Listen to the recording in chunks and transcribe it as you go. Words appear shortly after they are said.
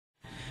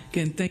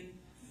Again,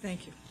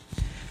 thank you.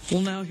 We'll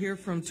now hear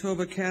from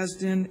Tovah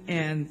Kasdin,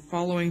 and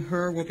following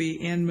her will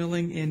be Ann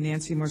Milling and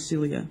Nancy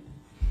Marsilia.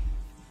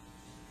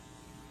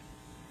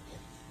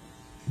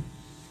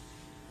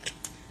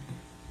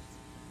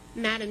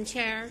 Madam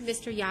Chair,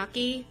 Mr.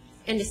 Yaki,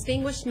 and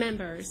distinguished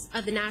members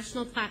of the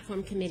National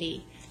Platform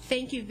Committee,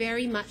 thank you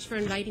very much for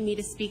inviting me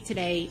to speak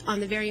today on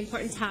the very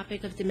important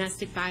topic of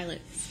domestic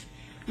violence.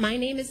 My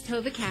name is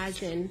Tovah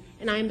Kasdin,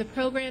 and I am the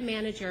Program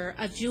Manager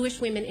of Jewish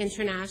Women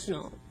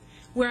International,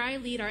 where I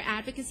lead our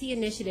advocacy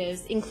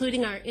initiatives,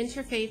 including our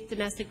Interfaith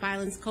Domestic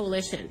Violence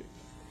Coalition.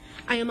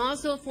 I am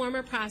also a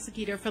former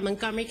prosecutor from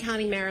Montgomery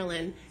County,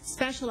 Maryland,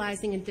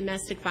 specializing in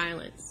domestic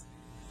violence.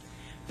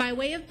 By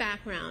way of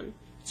background,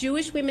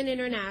 Jewish Women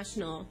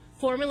International,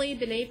 formerly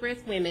B'nai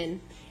B'rith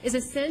Women, is a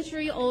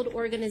century-old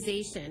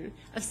organization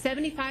of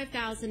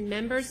 75,000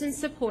 members and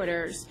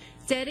supporters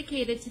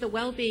dedicated to the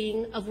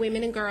well-being of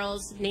women and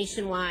girls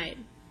nationwide.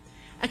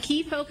 A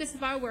key focus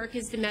of our work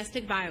is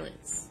domestic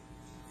violence.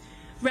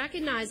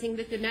 Recognizing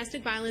that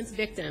domestic violence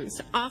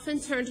victims often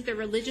turn to their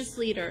religious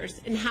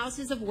leaders and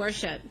houses of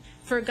worship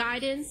for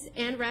guidance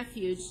and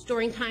refuge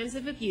during times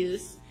of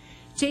abuse,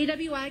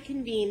 JWI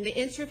convened the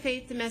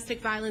Interfaith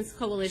Domestic Violence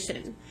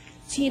Coalition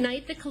to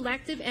unite the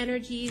collective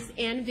energies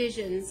and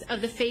visions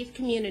of the faith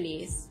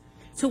communities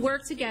to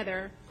work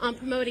together on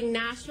promoting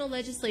national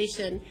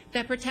legislation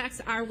that protects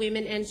our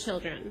women and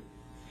children.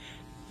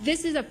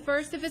 This is a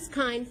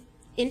first-of-its-kind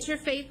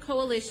interfaith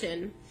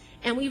coalition,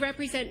 and we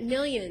represent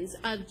millions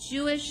of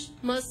Jewish,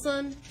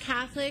 Muslim,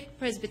 Catholic,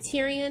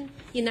 Presbyterian,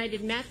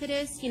 United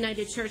Methodist,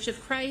 United Church of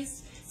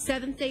Christ,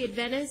 Seventh-day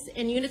Adventist,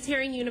 and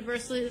Unitarian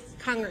Universalist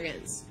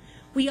congregants.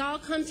 We all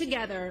come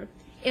together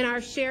in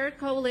our shared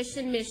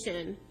coalition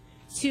mission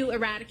to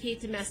eradicate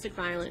domestic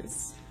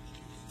violence.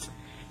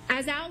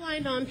 As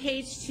outlined on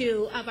page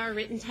 2 of our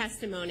written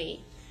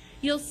testimony,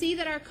 you'll see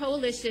that our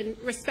coalition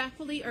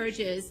respectfully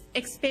urges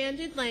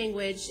expanded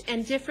language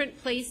and different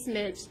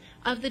placement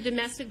of the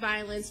domestic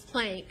violence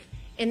plank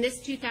in this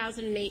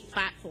 2008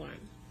 platform.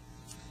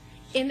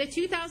 In the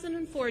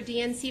 2004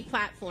 DNC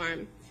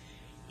platform,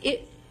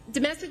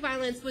 domestic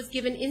violence was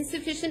given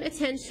insufficient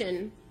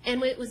attention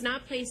and it was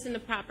not placed in the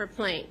proper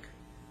plank.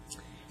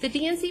 The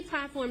DNC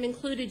platform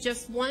included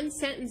just one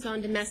sentence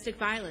on domestic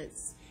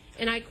violence,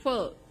 and I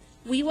quote,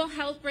 "We will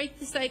help break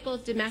the cycle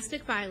of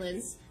domestic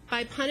violence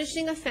by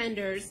punishing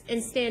offenders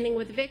and standing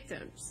with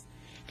victims."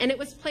 And it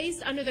was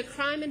placed under the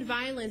crime and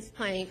violence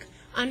plank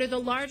under the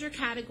larger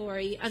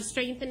category of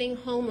strengthening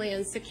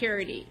homeland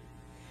security.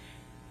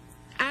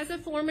 As a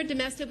former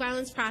domestic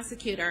violence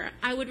prosecutor,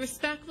 I would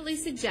respectfully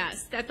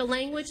suggest that the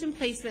language and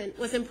placement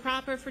was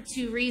improper for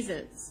 2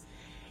 reasons.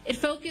 It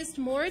focused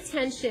more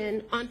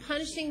attention on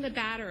punishing the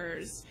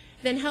batterers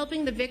than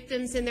helping the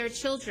victims and their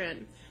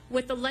children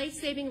with the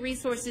life-saving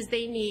resources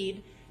they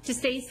need to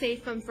stay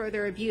safe from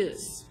further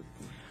abuse.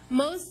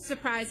 Most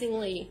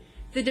surprisingly,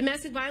 the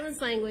domestic violence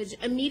language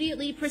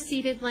immediately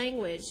preceded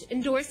language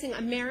endorsing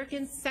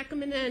Americans'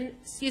 Second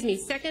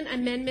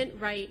Amendment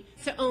right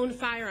to own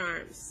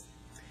firearms.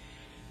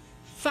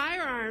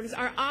 Firearms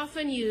are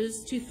often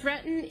used to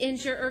threaten,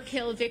 injure, or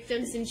kill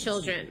victims and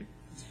children.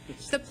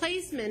 The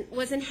placement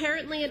was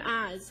inherently at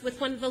odds with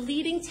one of the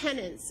leading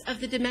tenets of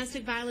the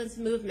domestic violence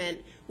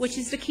movement, which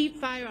is to keep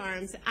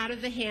firearms out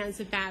of the hands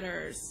of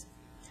batterers.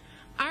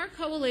 Our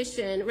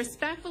coalition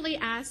respectfully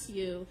asks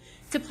you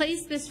to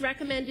place this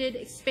recommended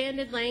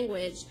expanded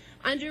language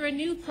under a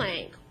new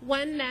plank,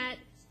 one that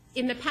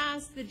in the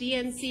past the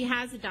DNC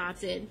has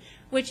adopted,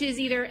 which is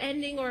either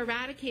ending or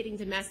eradicating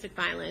domestic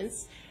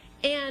violence.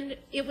 And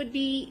it would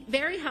be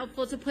very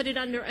helpful to put it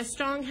under a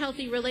strong,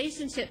 healthy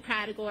relationship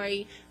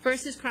category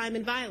versus crime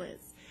and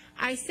violence.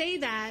 I say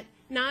that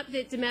not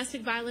that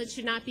domestic violence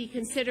should not be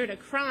considered a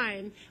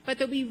crime, but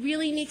that we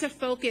really need to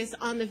focus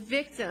on the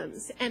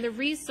victims and the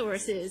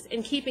resources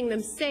and keeping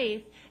them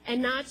safe, and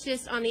not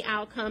just on the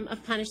outcome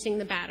of punishing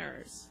the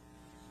batterers.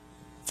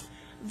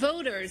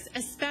 Voters,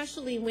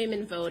 especially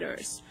women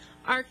voters,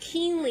 are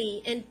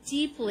keenly and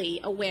deeply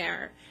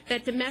aware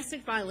that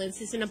domestic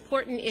violence is an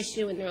important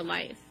issue in their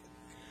life.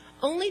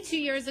 Only 2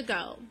 years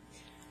ago,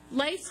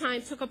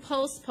 Lifetime took a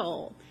pulse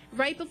poll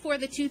right before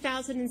the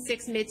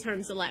 2006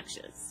 midterms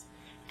elections.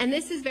 And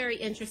this is very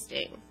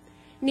interesting.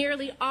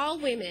 Nearly all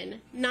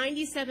women,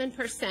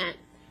 97%,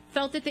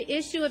 felt that the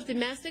issue of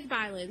domestic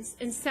violence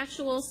and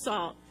sexual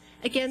assault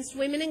against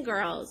women and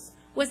girls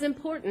was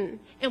important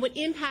and would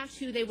impact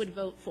who they would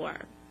vote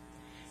for.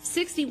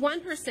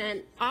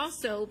 61%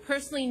 also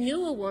personally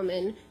knew a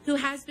woman who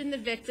has been the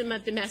victim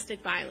of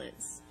domestic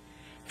violence.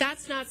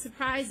 That's not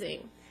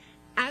surprising.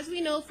 As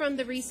we know from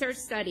the research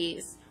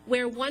studies,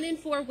 where 1 in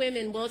 4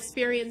 women will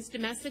experience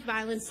domestic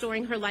violence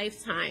during her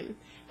lifetime,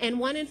 and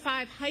 1 in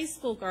 5 high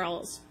school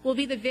girls will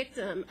be the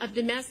victim of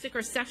domestic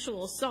or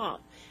sexual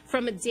assault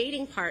from a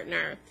dating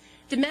partner,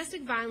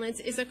 domestic violence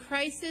is a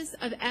crisis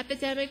of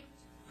epidemic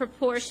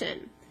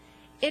proportion.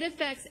 It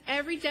affects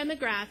every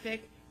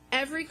demographic,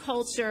 every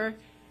culture,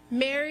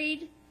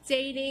 married,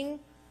 dating,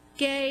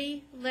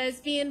 gay,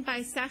 lesbian,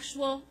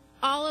 bisexual,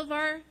 all of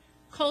our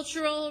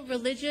cultural,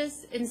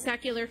 religious, and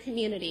secular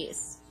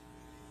communities.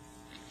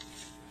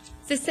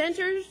 The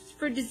Centers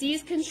for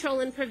Disease Control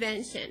and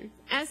Prevention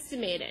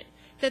estimated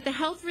that the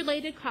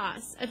health-related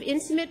costs of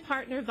intimate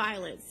partner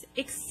violence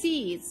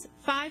exceeds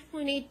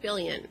 $5.8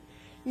 billion,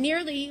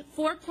 nearly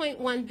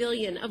 $4.1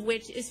 billion of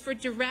which is for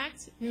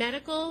direct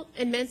medical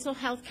and mental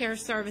health care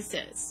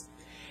services.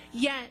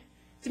 Yet,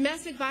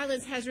 domestic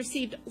violence has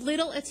received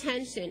little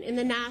attention in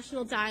the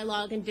national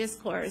dialogue and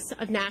discourse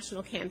of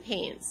national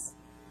campaigns.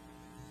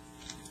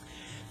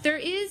 There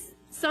is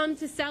some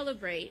to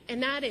celebrate,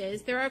 and that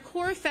is there are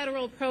core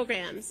federal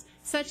programs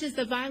such as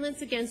the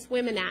Violence Against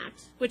Women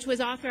Act, which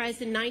was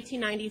authorized in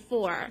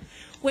 1994,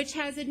 which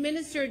has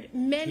administered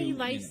many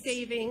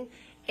life-saving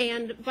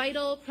and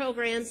vital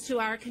programs to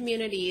our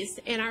communities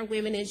and our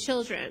women and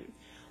children.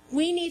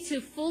 We need to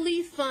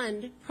fully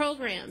fund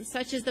programs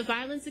such as the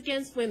Violence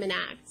Against Women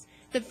Act,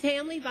 the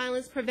Family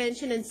Violence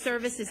Prevention and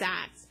Services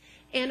Act,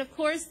 and of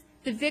course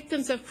the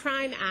Victims of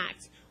Crime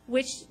Act,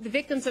 which the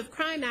Victims of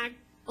Crime Act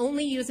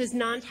only uses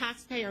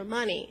non-taxpayer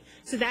money.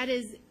 So that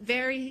is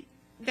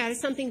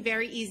something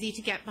very easy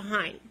to get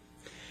behind.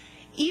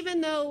 Even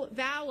though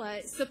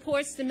VAWA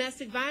supports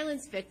domestic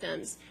violence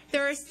victims,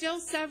 there are still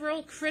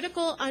several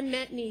critical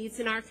unmet needs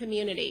in our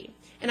community,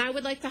 and I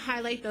would like to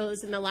highlight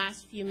those in the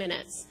last few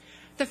minutes.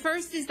 The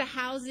first is the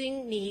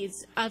housing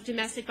needs of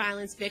domestic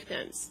violence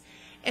victims.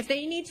 If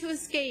they need to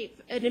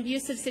escape an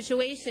abusive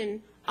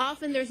situation,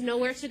 often there's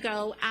nowhere to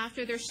go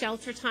after their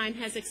shelter time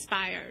has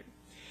expired.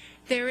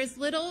 There is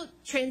little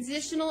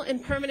transitional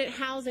and permanent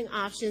housing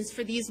options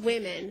for these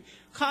women,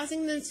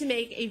 causing them to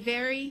make a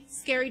very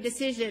scary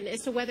decision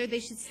as to whether they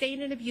should stay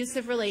in an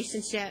abusive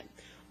relationship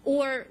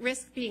or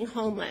risk being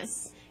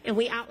homeless. And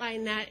we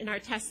outline that in our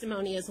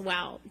testimony as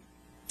well.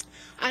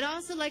 I'd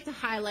also like to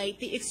highlight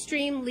the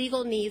extreme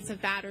legal needs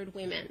of battered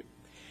women.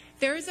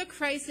 There is a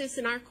crisis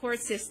in our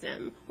court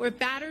system where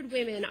battered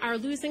women are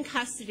losing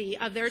custody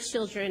of their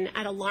children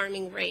at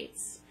alarming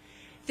rates.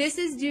 This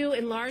is due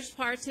in large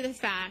part to the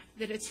fact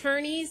that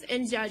attorneys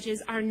and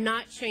judges are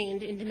not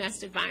trained in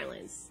domestic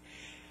violence.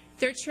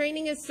 Their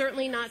training is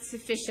certainly not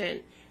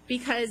sufficient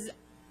because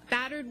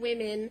battered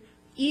women,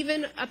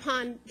 even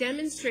upon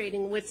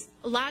demonstrating with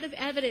a lot of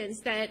evidence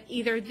that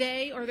either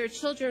they or their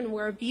children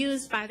were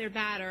abused by their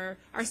batterer,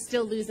 are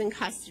still losing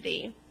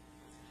custody.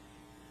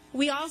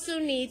 We also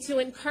need to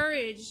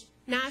encourage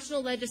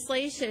national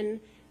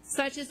legislation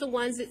such as the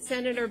ones that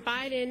Senator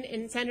Biden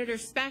and Senator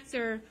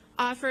Specter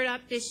offered up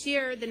this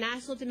year, the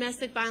National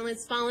Domestic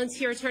Violence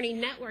Volunteer Attorney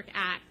Network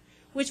Act,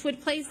 which would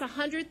place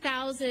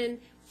 100,000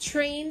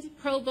 trained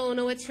pro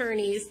bono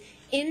attorneys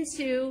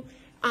into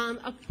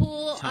a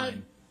pool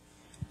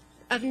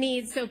of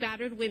needs so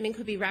battered women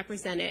could be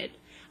represented.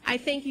 I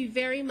thank you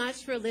very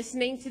much for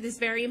listening to this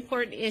very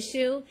important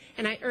issue,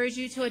 and I urge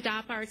you to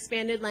adopt our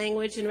expanded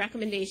language and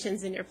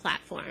recommendations in your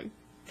platform.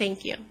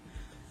 Thank you.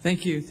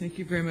 Thank you. Thank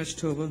you very much,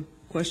 Tovah.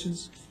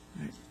 Questions?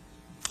 All right.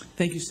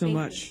 Thank you so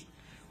much.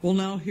 We'll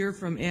now hear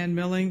from Ann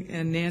Milling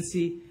and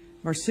Nancy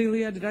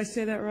Marsilia. Did I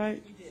say that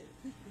right? You did.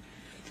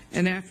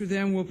 And after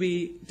them will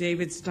be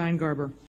David Steingarber.